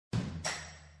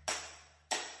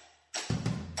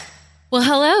Well,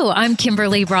 hello, I'm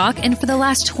Kimberly Brock, and for the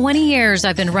last 20 years,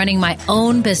 I've been running my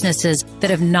own businesses that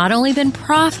have not only been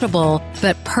profitable,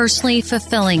 but personally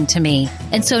fulfilling to me.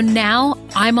 And so now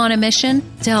I'm on a mission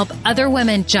to help other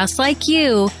women just like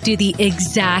you do the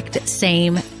exact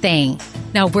same thing.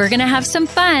 Now we're going to have some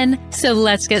fun, so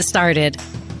let's get started.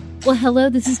 Well, hello,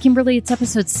 this is Kimberly. It's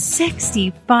episode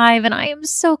 65, and I am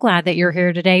so glad that you're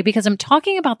here today because I'm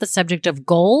talking about the subject of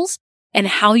goals and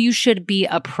how you should be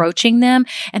approaching them.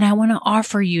 And I want to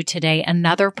offer you today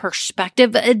another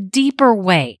perspective, a deeper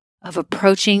way of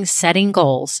approaching setting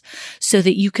goals so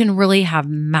that you can really have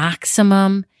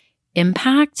maximum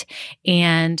impact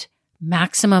and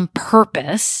maximum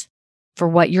purpose for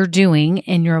what you're doing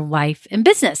in your life and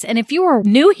business. And if you are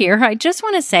new here, I just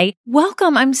want to say,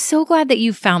 welcome. I'm so glad that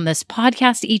you found this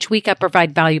podcast. Each week I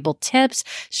provide valuable tips,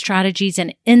 strategies,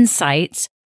 and insights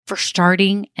for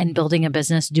starting and building a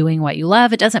business doing what you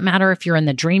love. It doesn't matter if you're in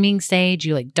the dreaming stage,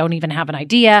 you don't even have an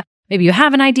idea. Maybe you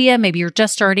have an idea, maybe you're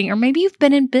just starting, or maybe you've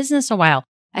been in business a while.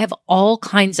 I have all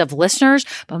kinds of listeners,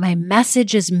 but my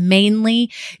message is mainly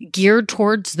geared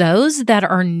towards those that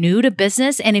are new to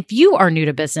business. And if you are new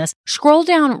to business, scroll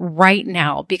down right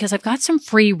now because I've got some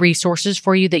free resources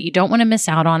for you that you don't want to miss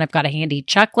out on. I've got a handy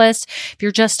checklist. If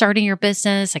you're just starting your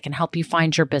business, I can help you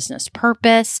find your business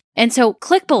purpose. And so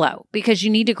click below because you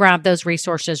need to grab those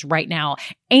resources right now.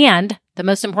 And the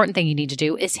most important thing you need to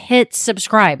do is hit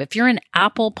subscribe. If you're in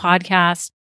Apple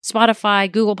Podcasts, Spotify,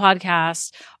 Google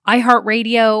Podcasts,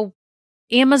 iHeartRadio,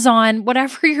 Amazon,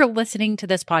 whatever you're listening to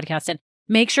this podcast in,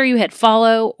 make sure you hit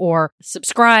follow or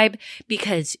subscribe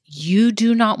because you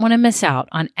do not want to miss out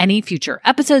on any future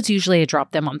episodes. Usually I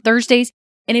drop them on Thursdays.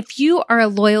 And if you are a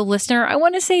loyal listener, I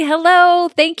want to say hello.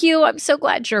 Thank you. I'm so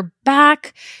glad you're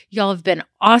back. Y'all have been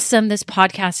awesome. This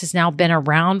podcast has now been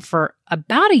around for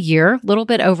about a year, a little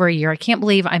bit over a year. I can't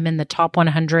believe I'm in the top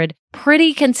 100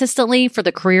 pretty consistently for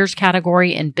the careers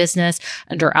category in business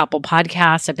under Apple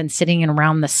Podcasts. I've been sitting in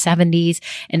around the 70s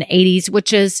and 80s,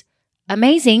 which is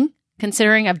amazing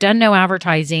considering I've done no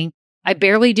advertising. I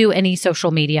barely do any social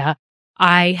media.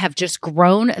 I have just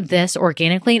grown this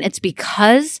organically, and it's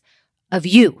because of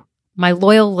you, my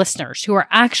loyal listeners who are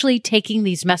actually taking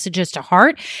these messages to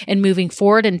heart and moving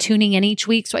forward and tuning in each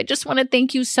week. So I just want to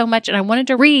thank you so much. And I wanted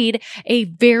to read a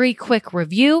very quick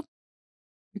review.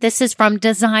 This is from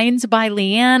Designs by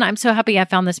Leanne. I'm so happy I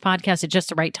found this podcast at just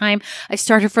the right time. I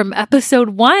started from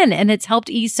episode 1 and it's helped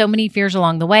ease so many fears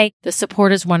along the way. The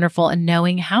support is wonderful and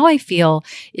knowing how I feel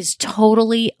is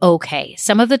totally okay.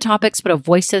 Some of the topics put a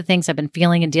voice to the things I've been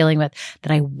feeling and dealing with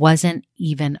that I wasn't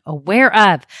even aware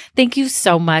of. Thank you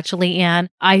so much, Leanne.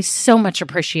 I so much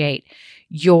appreciate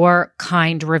your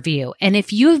kind review. And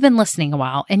if you have been listening a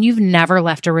while and you've never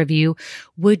left a review,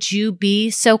 would you be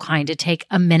so kind to take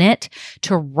a minute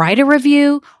to write a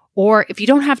review? Or if you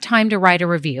don't have time to write a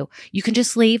review, you can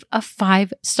just leave a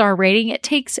 5-star rating. It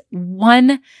takes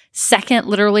 1 second,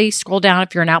 literally scroll down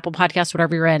if you're an Apple Podcast,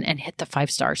 whatever you're in, and hit the 5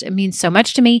 stars. It means so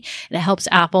much to me and it helps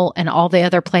Apple and all the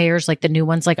other players like the new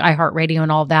ones like iHeartRadio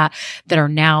and all that are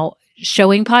now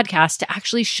showing podcasts to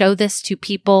actually show this to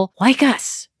people like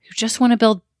us who just want to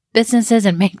build businesses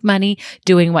and make money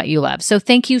doing what you love. So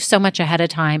thank you so much ahead of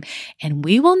time. And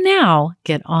we will now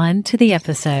get on to the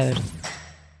episode.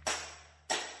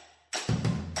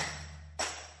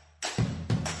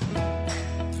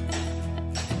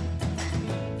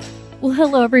 Well,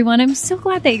 hello, everyone. I'm so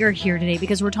glad that you're here today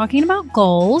because we're talking about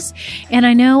goals. And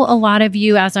I know a lot of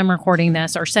you, as I'm recording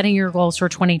this, are setting your goals for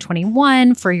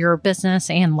 2021 for your business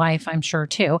and life, I'm sure,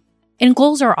 too. And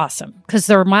goals are awesome because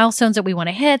they're milestones that we want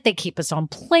to hit. They keep us on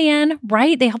plan,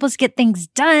 right? They help us get things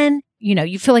done. You know,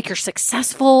 you feel like you're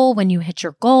successful when you hit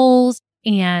your goals,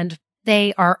 and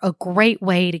they are a great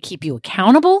way to keep you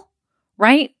accountable,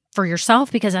 right? For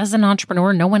yourself, because as an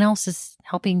entrepreneur, no one else is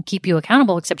helping keep you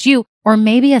accountable except you, or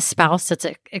maybe a spouse that's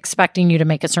expecting you to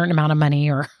make a certain amount of money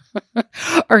or,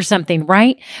 or something,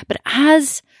 right? But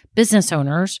as business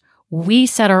owners, we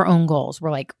set our own goals.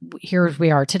 We're like, here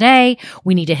we are today.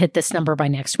 We need to hit this number by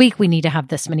next week. We need to have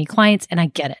this many clients. And I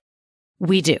get it.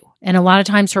 We do. And a lot of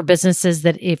times for businesses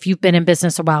that if you've been in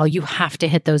business a while, you have to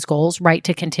hit those goals, right,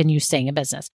 to continue staying in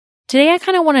business. Today, I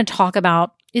kind of want to talk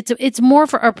about it's more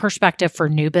for a perspective for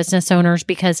new business owners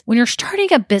because when you're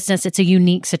starting a business, it's a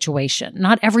unique situation.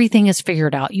 Not everything is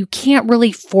figured out. You can't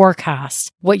really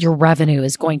forecast what your revenue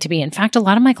is going to be. In fact, a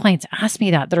lot of my clients ask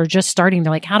me that are just starting.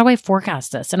 They're like, how do I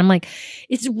forecast this? And I'm like,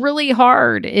 it's really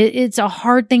hard. It's a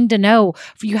hard thing to know.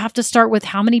 You have to start with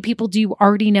how many people do you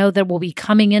already know that will be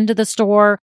coming into the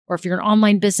store? Or if you're an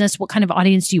online business, what kind of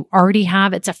audience do you already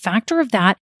have? It's a factor of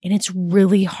that. And it's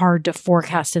really hard to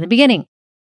forecast in the beginning.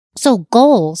 So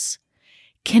goals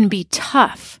can be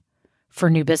tough for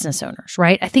new business owners,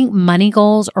 right? I think money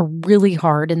goals are really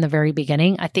hard in the very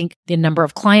beginning. I think the number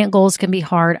of client goals can be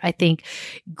hard. I think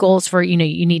goals for, you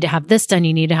need to have this done.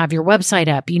 You need to have your website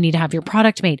up. You need to have your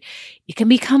product made. It can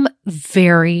become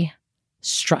very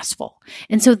stressful.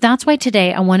 And so that's why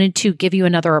today I wanted to give you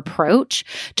another approach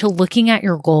to looking at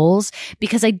your goals,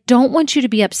 because I don't want you to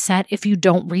be upset if you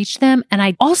don't reach them. And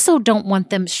I also don't want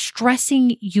them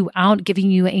stressing you out, giving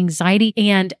you anxiety,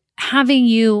 and having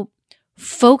you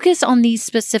focus on these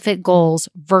specific goals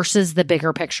versus the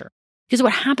bigger picture. Because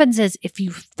what happens is if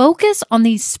you focus on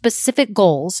these specific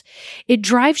goals, it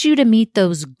drives you to meet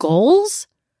those goals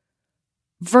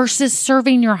versus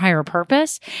serving your higher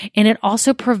purpose. And it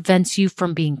also prevents you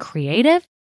from being creative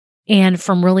and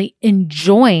from really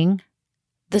enjoying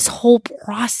this whole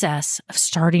process of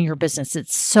starting your business.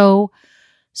 It's so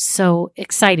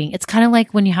exciting. It's kind of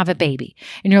like when you have a baby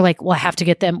and you're like, well, I have to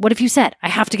get them. What if you said, I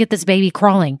have to get this baby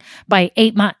crawling by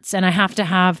 8 months and I have to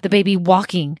have the baby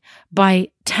walking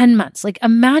by 10 months? Like,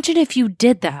 imagine if you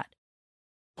did that,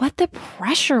 what the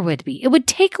pressure would be. It would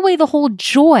take away the whole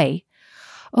joy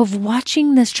of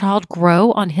watching this child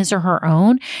grow on his or her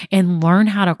own and learn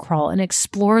how to crawl and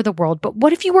explore the world. But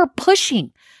what if you were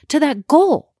pushing to that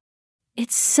goal?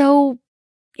 It's so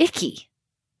icky.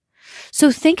 So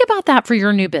think about that for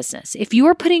your new business. If you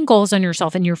are putting goals on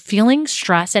yourself and you're feeling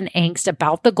stress and angst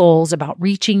about the goals, about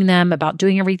reaching them, about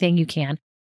doing everything you can,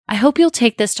 I hope you'll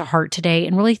take this to heart today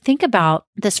and really think about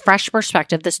this fresh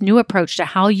perspective, this new approach to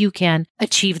how you can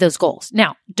achieve those goals.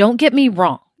 Now, don't get me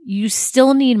wrong. You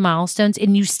still need milestones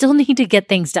and you still need to get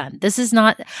things done.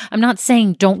 I'm not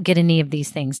saying don't get any of these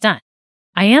things done.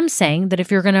 I am saying that if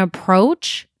you're going to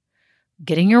approach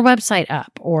getting your website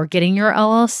up or getting your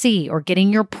LLC or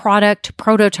getting your product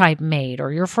prototype made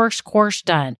or your first course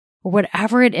done or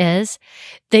whatever it is,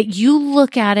 that you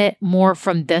look at it more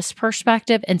from this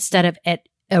perspective instead of at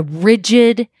a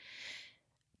rigid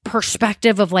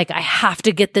perspective of like, I have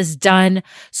to get this done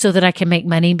so that I can make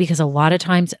money, because a lot of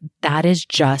times that is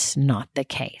just not the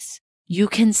case. You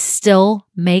can still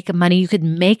make money. You could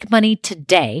make money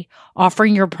today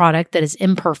offering your product that is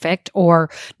imperfect or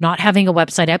not having a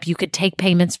website up. You could take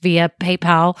payments via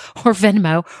PayPal or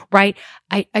Venmo, right?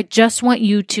 I just want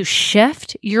you to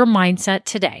shift your mindset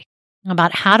today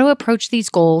about how to approach these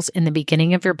goals in the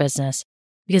beginning of your business,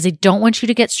 because I don't want you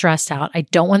to get stressed out. I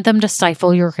don't want them to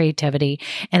stifle your creativity,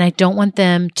 and I don't want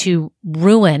them to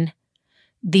ruin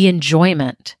the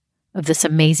enjoyment of this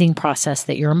amazing process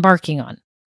that you're embarking on.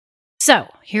 So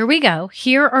here we go.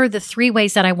 Here are the 3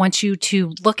 ways that I want you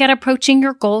to look at approaching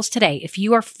your goals today. If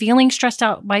you are feeling stressed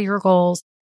out by your goals,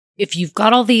 if you've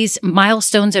got all these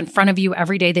milestones in front of you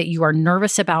every day that you are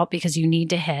nervous about because you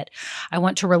need to hit, I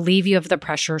want to relieve you of the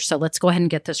pressure. So let's go ahead and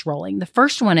get this rolling. The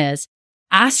first one is,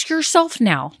 ask yourself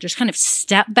now, just kind of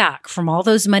step back from all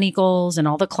those money goals and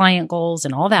all the client goals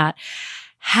and all that.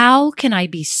 How can I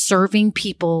be serving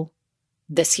people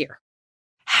this year?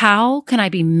 How can I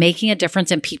be making a difference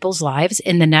in people's lives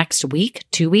in the next week,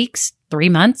 2 weeks, 3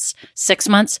 months, 6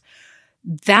 months?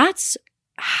 That's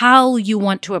how you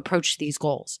want to approach these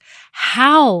goals.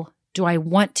 How do I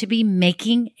want to be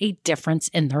making a difference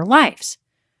in their lives?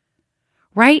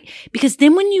 Right? Because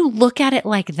then when you look at it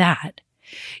like that,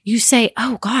 you say,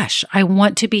 oh gosh, I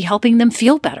want to be helping them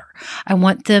feel better. I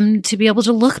want them to be able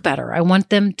to look better. I want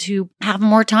them to have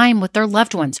more time with their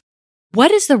loved ones.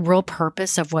 What is the real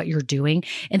purpose of what you're doing?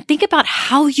 And think about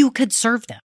how you could serve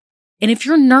them. And if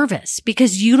you're nervous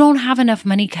because you don't have enough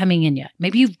money coming in yet,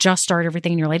 maybe you've just started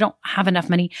everything and you're like, I don't have enough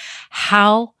money.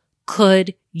 How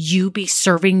could you be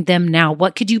serving them now?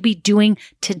 What could you be doing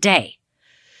today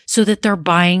so that they're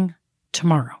buying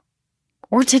tomorrow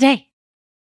or today?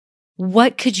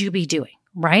 What could you be doing?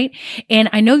 Right? And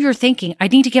I know you're thinking, I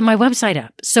need to get my website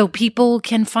up so people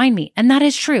can find me. And that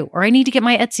is true. Or I need to get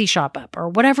my Etsy shop up, or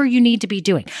whatever you need to be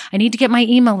doing. I need to get my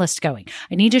email list going.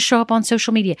 I need to show up on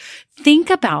social media. Think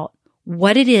about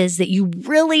what it is that you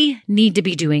really need to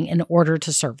be doing in order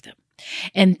to serve them.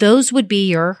 And those would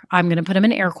be I'm going to put them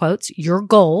in air quotes, your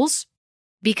goals,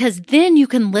 because then you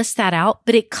can list that out,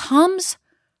 but it comes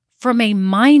from a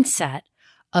mindset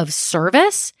of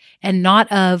service and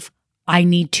not of, I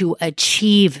need to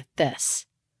achieve this.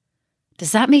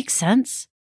 Does that make sense?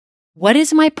 What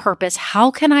is my purpose?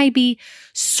 How can I be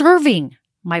serving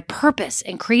my purpose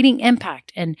and creating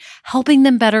impact and helping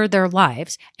them better their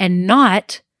lives, and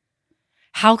not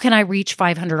how can I reach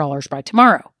 $500 by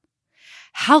tomorrow?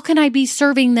 How can I be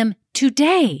serving them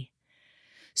today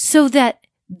so that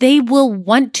they will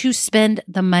want to spend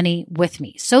the money with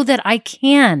me, so that I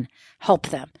can help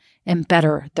them and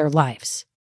better their lives?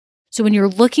 So when you're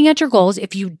looking at your goals,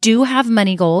 if you do have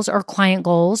money goals or client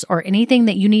goals or anything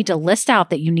that you need to list out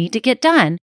that you need to get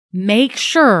done, make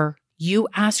sure you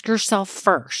ask yourself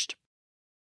first,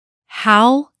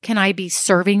 how can I be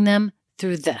serving them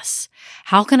through this?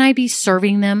 How can I be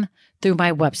serving them through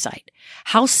my website?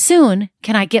 How soon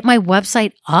can I get my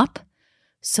website up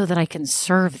so that I can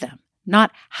serve them?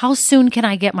 Not how soon can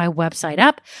I get my website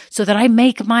up so that I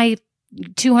make my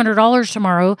 $200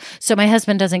 tomorrow so my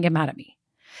husband doesn't get mad at me.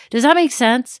 Does that make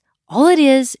sense? All it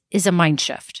is a mind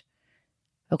shift.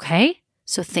 Okay?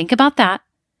 So think about that.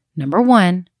 Number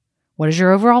one, what is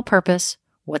your overall purpose?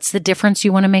 What's the difference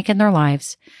you want to make in their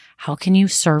lives? How can you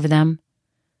serve them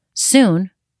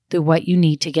soon through what you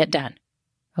need to get done?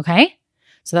 Okay?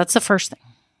 So that's the first thing.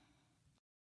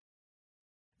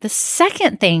 The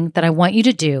second thing that I want you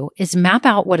to do is map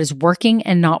out what is working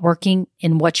and not working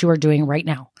in what you are doing right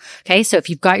now. Okay? So if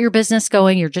you've got your business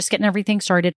going, you're just getting everything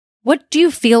started, what do you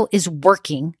feel is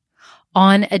working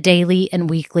on a daily and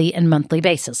weekly and monthly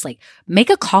basis? Like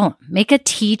make a column, make a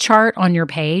T chart on your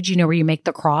page, where you make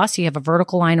the cross, you have a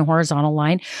vertical line, a horizontal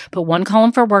line, put one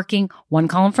column for working, one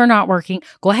column for not working.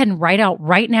 Go ahead and write out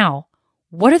right now,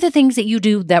 what are the things that you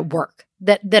do that work,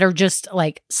 that are just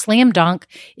like slam dunk,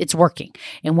 it's working.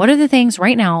 And what are the things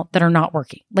right now that are not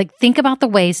working? Like think about the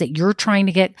ways that you're trying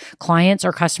to get clients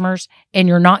or customers and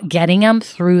you're not getting them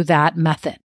through that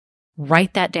method.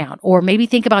 Write that down. Or maybe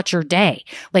think about your day.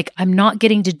 Like I'm not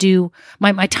getting to do,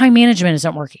 my time management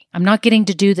isn't working. I'm not getting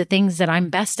to do the things that I'm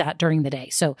best at during the day.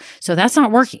 So that's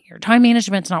not working. Your time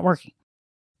management's not working.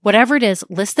 Whatever it is,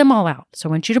 list them all out. So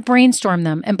I want you to brainstorm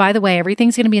them. And by the way,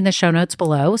 everything's going to be in the show notes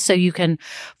below so you can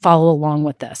follow along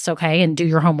with this, okay? And do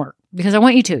your homework because I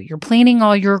want you to. You're planning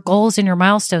all your goals and your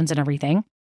milestones and everything.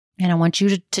 And I want you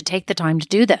to take the time to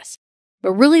do this.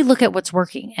 But really look at what's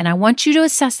working. And I want you to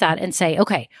assess that and say,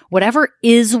 okay, whatever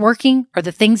is working are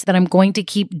the things that I'm going to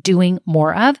keep doing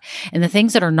more of. And the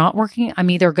things that are not working,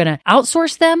 I'm either going to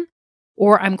outsource them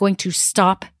or I'm going to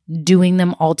stop doing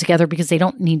them altogether because they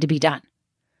don't need to be done.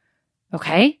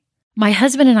 Okay? My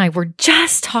husband and I were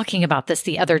just talking about this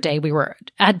the other day. We were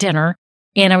at dinner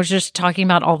and I was just talking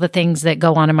about all the things that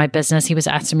go on in my business. He was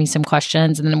asking me some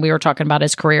questions and then we were talking about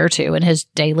his career too and his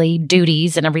daily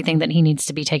duties and everything that he needs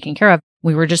to be taken care of.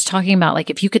 We were just talking about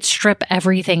like if you could strip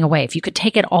everything away, if you could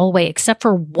take it all away except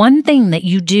for one thing that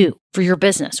you do for your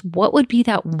business, what would be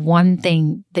that one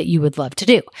thing that you would love to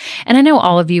do? And I know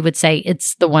all of you would say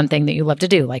it's the one thing that you love to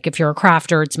do. Like if you're a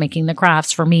crafter, it's making the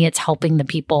crafts. For me, it's helping the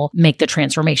people make the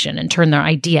transformation and turn their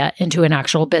idea into an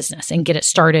actual business and get it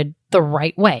started the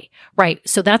right way, right?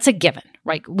 So that's a given,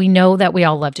 right? We know that we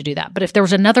all love to do that. But if there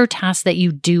was another task that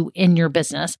you do in your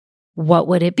business, what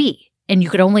would it be? And you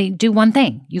could only do one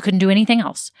thing. You couldn't do anything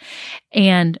else.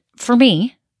 And for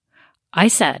me, I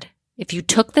said, if you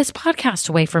took this podcast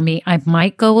away from me, I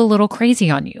might go a little crazy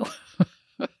on you.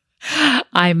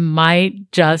 I might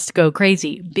just go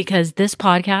crazy because this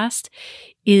podcast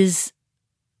is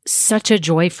such a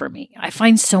joy for me. I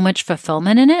find so much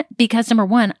fulfillment in it because number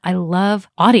one, I love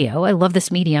audio. I love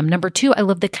this medium. Number two, I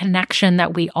love the connection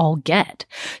that we all get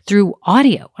through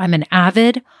audio. I'm an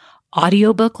avid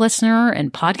audiobook listener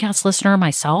and podcast listener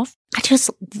myself. I just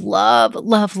love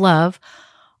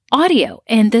audio.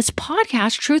 And this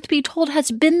podcast, truth be told,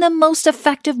 has been the most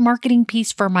effective marketing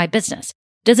piece for my business.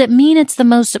 Does it mean it's the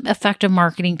most effective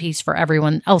marketing piece for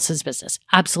everyone else's business?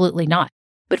 Absolutely not.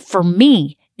 But for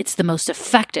me, it's the most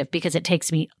effective because it takes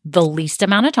me the least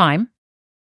amount of time,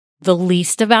 the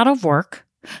least amount of work,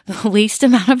 the least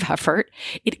amount of effort.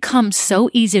 It comes so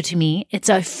easy to me. It's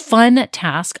a fun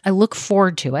task. I look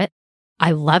forward to it.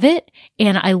 I love it.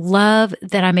 And I love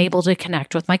that I'm able to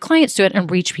connect with my clients to it and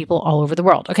reach people all over the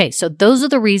world. Okay. So those are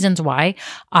the reasons why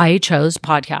I chose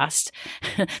podcast.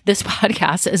 This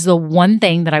podcast is the one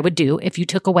thing that I would do if you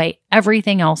took away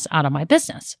everything else out of my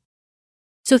business.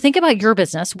 So think about your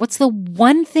business. What's the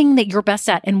one thing that you're best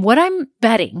at? And what I'm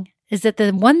betting is that the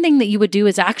one thing that you would do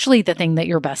is actually the thing that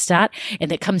you're best at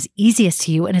and that comes easiest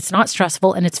to you and it's not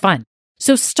stressful and it's fun.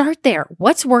 So start there.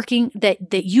 What's working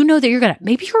that you know that you're good at?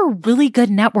 Maybe you're a really good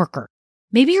networker.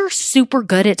 Maybe you're super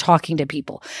good at talking to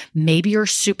people. Maybe you're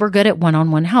super good at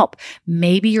one-on-one help.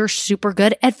 Maybe you're super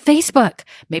good at Facebook.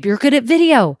 Maybe you're good at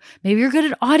video. Maybe you're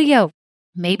good at audio.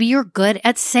 Maybe you're good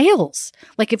at sales.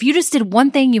 Like if you just did one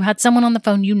thing, you had someone on the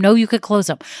phone, you know you could close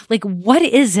them. Like what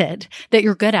is it that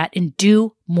you're good at? And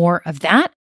do more of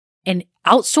that and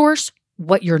outsource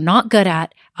what you're not good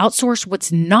at, outsource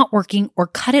what's not working, or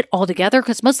cut it all together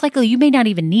because most likely you may not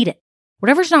even need it.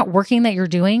 Whatever's not working that you're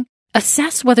doing,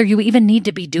 assess whether you even need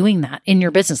to be doing that in your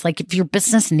business. Like if your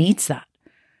business needs that.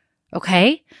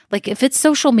 Okay? Like if it's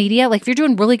social media, like if you're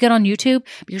doing really good on YouTube,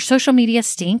 but your social media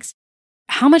stinks,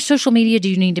 how much social media do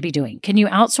you need to be doing? Can you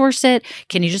outsource it?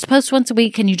 Can you just post once a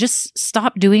week? Can you just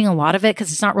stop doing a lot of it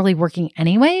because it's not really working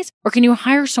anyways? Or can you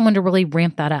hire someone to really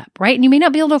ramp that up, right? And you may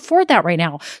not be able to afford that right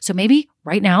now. So maybe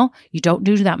right now you don't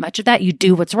do that much of that. You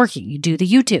do what's working. You do the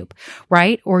YouTube,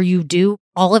 right? Or you do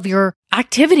all of your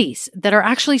activities that are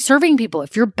actually serving people.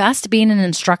 If you're best being an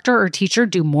instructor or teacher,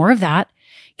 do more of that.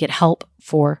 Get help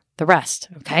for the rest.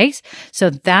 Okay.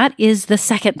 So that is the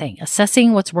second thing,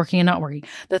 assessing what's working and not working.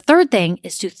 The third thing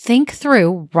is to think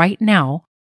through right now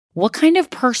what kind of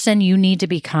person you need to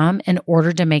become in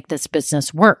order to make this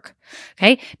business work.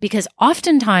 Okay. Because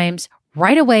oftentimes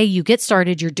right away you get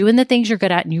started, you're doing the things you're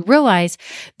good at and you realize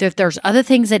that there's other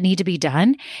things that need to be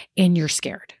done and you're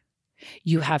scared.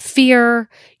 You have fear.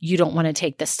 You don't want to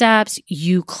take the steps.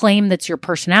 You claim that's your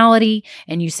personality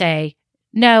and you say,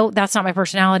 no, that's not my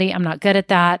personality. I'm not good at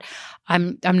that.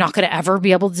 I'm not going to ever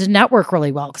be able to network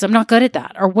really well because I'm not good at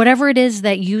that. Or whatever it is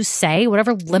that you say,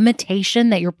 whatever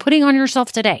limitation that you're putting on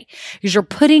yourself today, because you're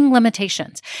putting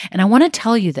limitations. And I want to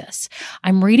tell you this.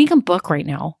 I'm reading a book right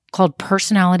now called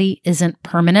Personality Isn't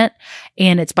Permanent,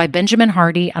 and it's by Benjamin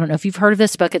Hardy. I don't know if you've heard of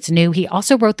this book. It's new. He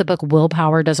also wrote the book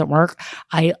Willpower Doesn't Work.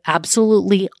 I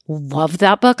absolutely love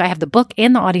that book. I have the book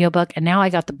and the audiobook, and now I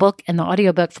got the book and the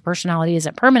audiobook for Personality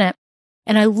Isn't Permanent.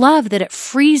 And I love that it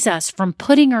frees us from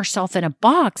putting ourselves in a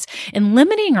box and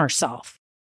limiting ourselves.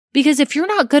 Because if you're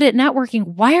not good at networking,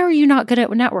 why are you not good at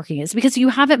networking? It's because you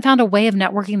haven't found a way of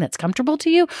networking that's comfortable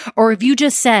to you, or if you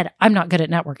just said, I'm not good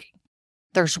at networking.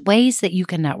 There's ways that you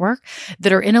can network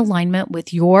that are in alignment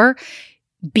with your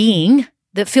being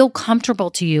that feel comfortable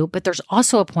to you, but there's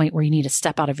also a point where you need to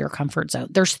step out of your comfort zone.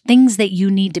 There's things that you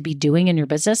need to be doing in your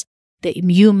business that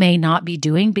you may not be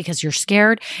doing because you're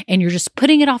scared and you're just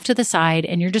putting it off to the side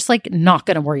and you're just like not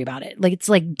going to worry about it. Like it's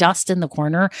like dust in the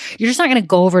corner. You're just not going to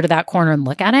go over to that corner and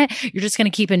look at it. You're just going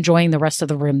to keep enjoying the rest of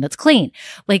the room that's clean.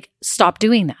 Like stop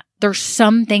doing that. There's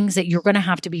some things that you're going to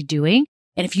have to be doing.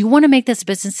 And if you want to make this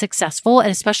business successful,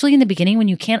 and especially in the beginning when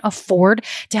you can't afford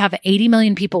to have 80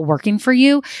 million people working for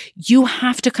you, you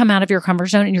have to come out of your comfort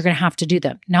zone and you're going to have to do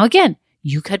them. Now, again,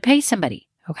 you could pay somebody.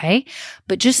 Okay.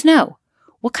 But just know,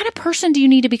 what kind of person do you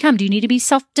need to become? Do you need to be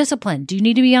self-disciplined? Do you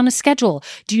need to be on a schedule?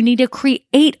 Do you need to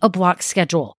create a block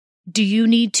schedule? Do you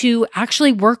need to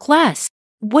actually work less?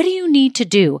 What do you need to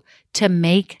do to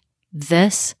make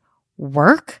this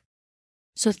work?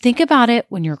 So think about it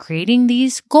when you're creating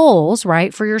these goals,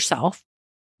 right, for yourself.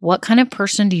 What kind of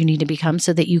person do you need to become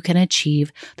so that you can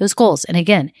achieve those goals? And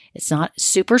again, it's not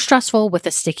super stressful with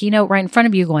a sticky note right in front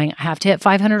of you going, I have to hit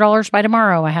 $500 by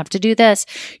tomorrow. I have to do this.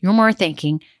 You're more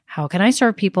thinking, how can I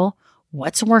serve people?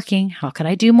 What's working? How can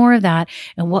I do more of that?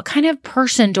 And what kind of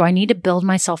person do I need to build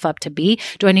myself up to be?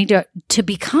 Do I need to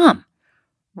become,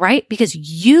 right? Because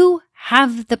you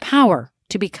have the power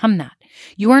to become that.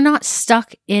 You are not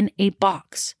stuck in a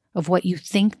box of what you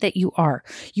think that you are.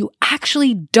 You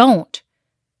actually don't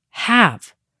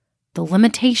have the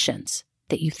limitations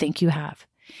that you think you have.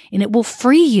 And it will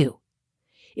free you.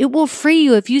 It will free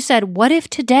you if you said, what if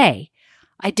today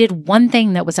I did one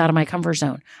thing that was out of my comfort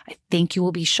zone? I think you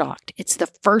will be shocked. It's the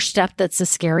first step that's the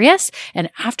scariest.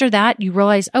 And after that, you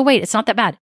realize, oh, wait, it's not that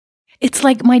bad. It's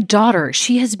like my daughter.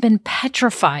 She has been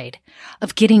petrified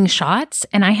of getting shots,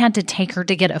 and I had to take her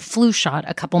to get a flu shot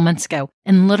a couple months ago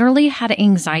and literally had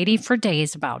anxiety for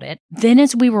days about it. Then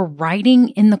as we were riding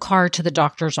in the car to the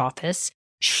doctor's office,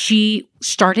 she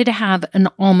started to have an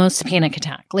almost panic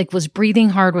attack, like was breathing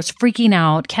hard, was freaking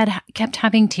out, kept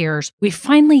having tears. We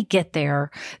finally get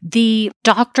there. The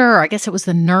doctor, or I guess it was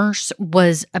the nurse,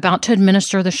 was about to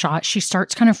administer the shot. She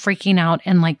starts kind of freaking out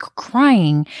and like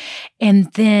crying.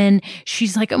 And then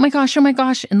she's like, oh my gosh,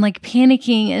 and like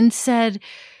panicking and said,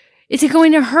 is it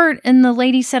going to hurt? And the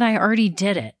lady said, I already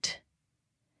did it.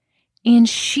 And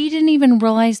she didn't even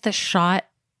realize the shot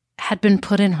had been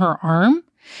put in her arm.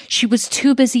 She was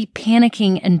too busy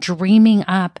panicking and dreaming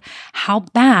up how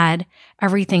bad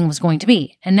everything was going to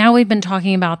be. And now we've been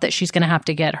talking about that she's going to have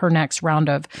to get her next round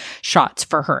of shots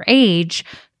for her age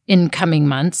in coming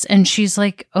months. And she's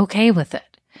like, okay with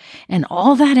it. And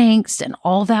all that angst and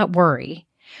all that worry,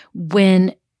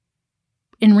 when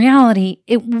in reality,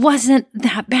 it wasn't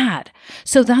that bad.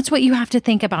 So that's what you have to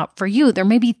think about for you. There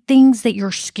may be things that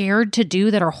you're scared to do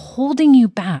that are holding you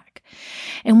back.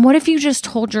 And what if you just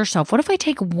told yourself, what if I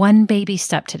take one baby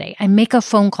step today? I make a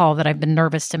phone call that I've been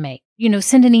nervous to make.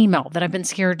 Send an email that I've been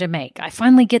scared to make. I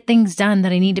finally get things done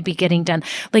that I need to be getting done.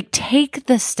 Like, take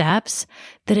the steps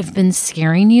that have been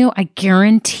scaring you. I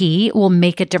guarantee will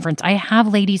make a difference. I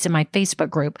have ladies in my Facebook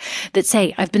group that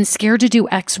say, I've been scared to do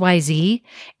XYZ,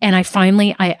 and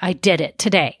I did it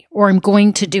today, or I'm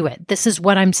going to do it. This is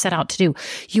what I'm set out to do.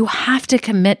 You have to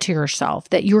commit to yourself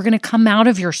that you're going to come out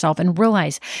of yourself and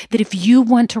realize that if you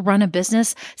want to run a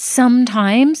business,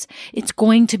 sometimes it's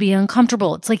going to be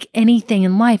uncomfortable. It's like anything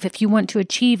in life. If you want to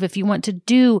achieve, if you want to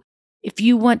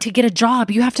get a job,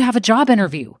 you have to have a job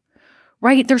interview,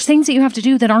 right? There's things that you have to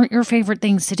do that aren't your favorite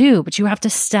things to do, but you have to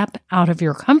step out of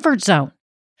your comfort zone.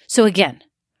 So again,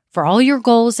 for all your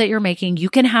goals that you're making, you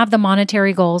can have the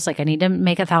monetary goals, like I need to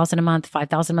make 1,000 a month,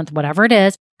 5,000 a month, whatever it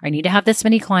is. Or I need to have this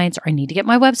many clients, or I need to get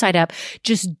my website up.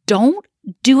 Just don't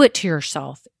do it to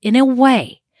yourself in a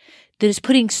way that is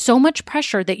putting so much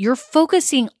pressure that you're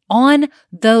focusing on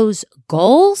those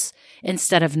goals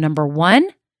instead of, number one,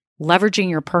 leveraging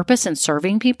your purpose and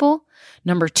serving people.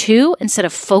 Number two, instead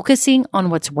of focusing on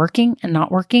what's working and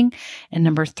not working. And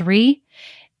number three,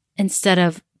 instead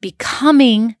of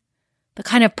becoming the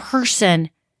kind of person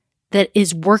that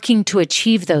is working to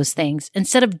achieve those things,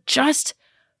 instead of just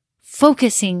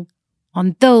focusing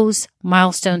on those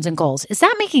milestones and goals. Is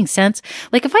that making sense?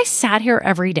 Like, if I sat here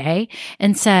every day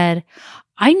and said,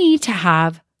 I need to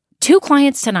have 2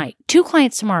 clients tonight, 2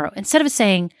 clients tomorrow, instead of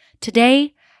saying,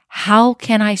 today, how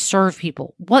can I serve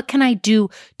people? What can I do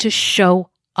to show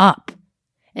up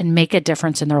and make a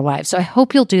difference in their lives? So I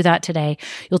hope you'll do that today.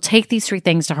 You'll take these 3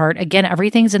 things to heart. Again,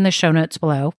 everything's in the show notes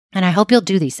below. And I hope you'll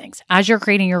do these things as you're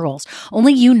creating your goals.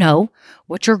 Only you know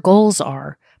what your goals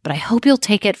are, but I hope you'll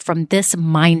take it from this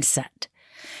mindset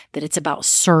that it's about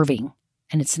serving.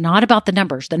 And it's not about the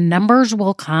numbers. The numbers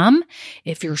will come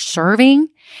if you're serving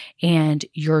and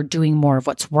you're doing more of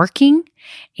what's working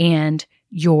and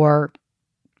you're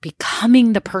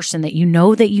becoming the person that you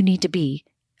know that you need to be.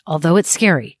 Although it's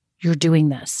scary, you're doing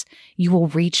this. You will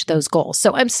reach those goals.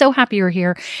 So I'm so happy you're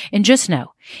here. And just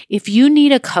know, if you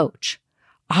need a coach,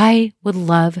 I would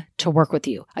love to work with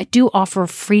you. I do offer a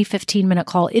free 15-minute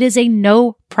call. It is a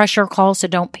no pressure call, so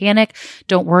don't panic.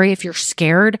 Don't worry if you're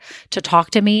scared to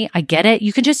talk to me. I get it.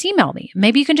 You can just email me.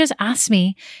 Maybe you can just ask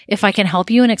me if I can help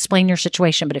you and explain your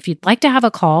situation. But if you'd like to have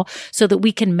a call so that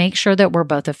we can make sure that we're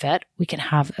both a fit, we can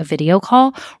have a video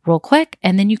call real quick,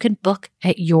 and then you can book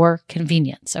at your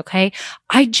convenience, okay?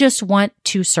 I just want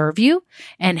to serve you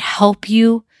and help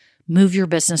you move your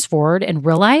business forward and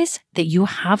realize that you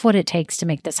have what it takes to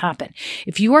make this happen.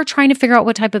 If you are trying to figure out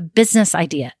what type of business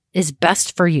idea is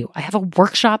best for you, I have a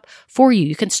workshop for you.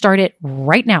 You can start it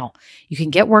right now. You can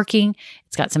get working.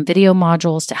 It's got some video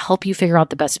modules to help you figure out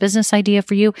the best business idea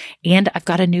for you. And I've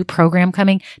got a new program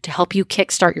coming to help you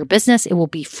kickstart your business. It will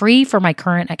be free for my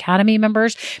current Academy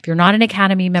members. If you're not an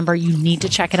Academy member, you need to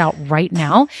check it out right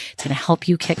now. It's going to help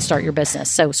you kickstart your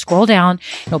business. So scroll down.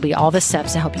 It'll be all the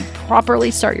steps to help you properly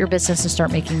start your business and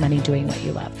start making money doing what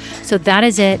you love. So that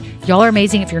is it. Y'all are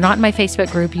amazing. If you're not in my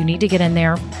Facebook group, you need to get in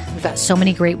there. We've got so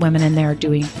many great women in there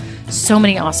doing so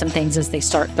many awesome things as they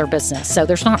start their business. So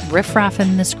there's not riffraff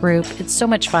in this group. It's so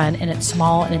much fun and it's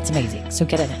small and it's amazing. So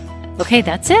get it in. Okay,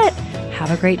 that's it.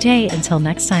 Have a great day. Until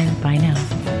next time, bye now.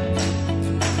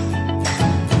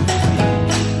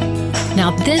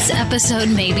 Now, this episode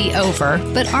may be over,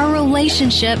 but our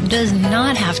relationship does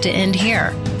not have to end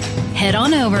here. Head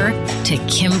on over to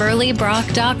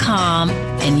KimberlyBrock.com.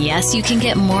 And yes, you can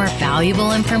get more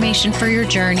valuable information for your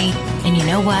journey. And you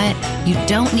know what? You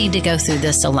don't need to go through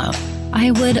this alone.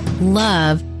 I would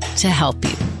love to help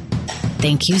you.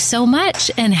 Thank you so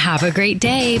much and have a great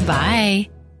day. Bye.